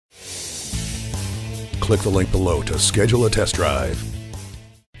click the link below to schedule a test drive.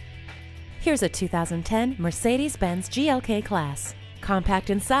 Here's a 2010 Mercedes-Benz GLK-Class. Compact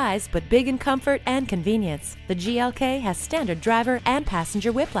in size, but big in comfort and convenience, the GLK has standard driver and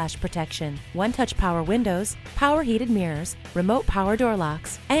passenger whiplash protection, one-touch power windows, power heated mirrors, remote power door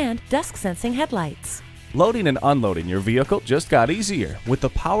locks, and dusk-sensing headlights. Loading and unloading your vehicle just got easier with the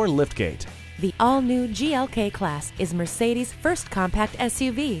power liftgate. The all-new GLK-Class is Mercedes' first compact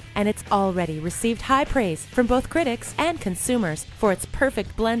SUV, and it's already received high praise from both critics and consumers for its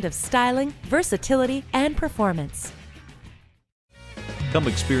perfect blend of styling, versatility, and performance. Come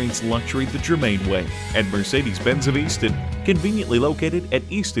experience luxury the Germain way at Mercedes-Benz of Easton, conveniently located at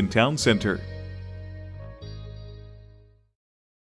Easton Town Center.